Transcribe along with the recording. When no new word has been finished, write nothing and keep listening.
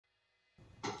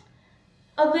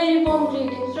A very warm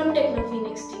greetings from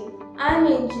TechnoPhoenix team. I am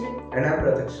Angel. And I am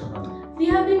Pratik. We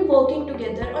have been working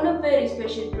together on a very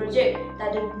special project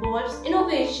that involves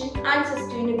innovation and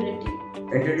sustainability.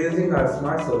 Introducing our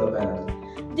smart solar panel.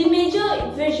 The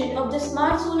major vision of the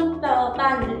smart solar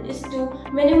panel is to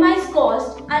minimize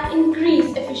cost and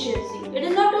increase efficiency. It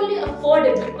is not only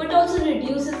affordable but also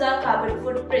reduces our carbon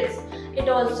footprints. It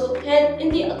also helps in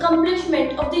the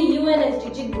accomplishment of the UN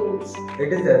SDG goals.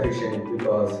 It is efficient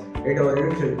because it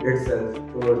orients itself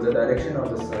towards the direction of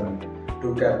the sun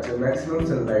to capture maximum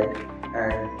sunlight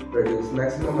and produce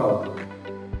maximum output.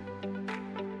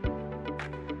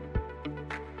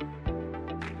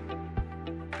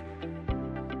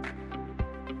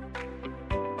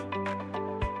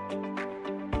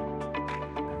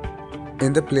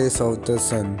 In the place of the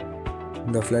sun,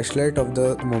 the flashlight of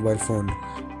the mobile phone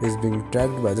is being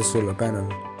tracked by the solar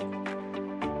panel.